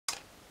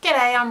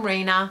G'day, I'm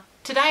Reena.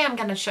 Today I'm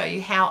going to show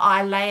you how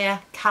I layer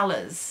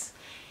colours.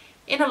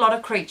 In a lot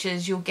of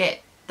creatures you'll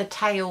get the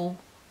tail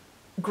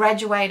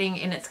graduating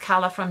in its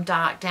colour from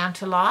dark down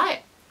to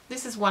light.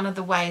 This is one of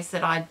the ways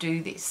that I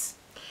do this.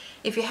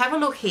 If you have a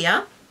look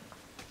here,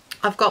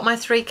 I've got my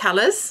three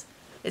colours.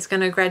 It's going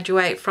to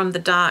graduate from the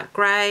dark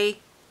grey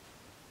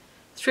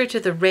through to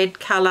the red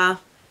colour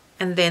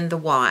and then the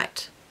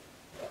white.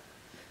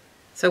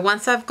 So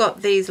once I've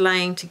got these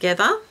laying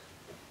together,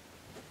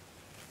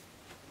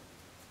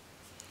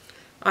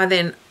 I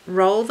then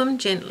roll them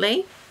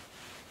gently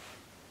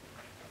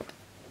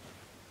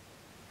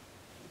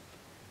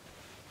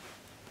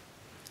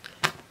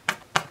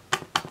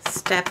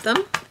stab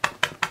them,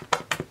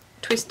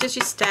 twist as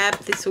you stab.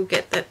 This will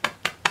get the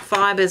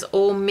fibres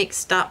all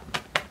mixed up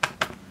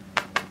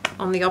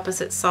on the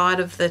opposite side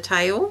of the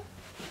tail.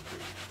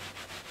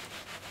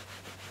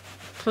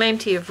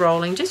 Plenty of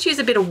rolling. Just use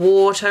a bit of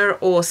water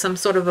or some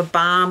sort of a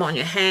balm on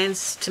your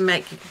hands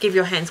to give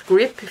your hands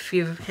grip if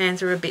your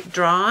hands are a bit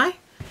dry.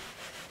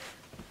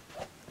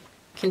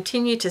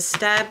 Continue to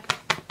stab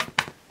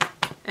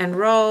and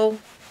roll,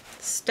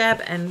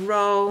 stab and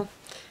roll.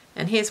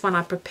 And here's one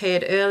I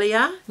prepared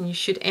earlier, and you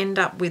should end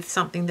up with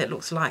something that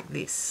looks like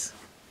this.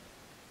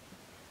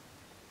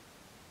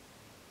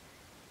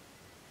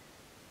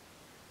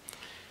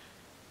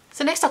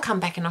 So next I'll come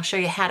back and I'll show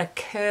you how to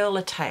curl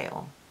a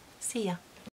tail. See ya.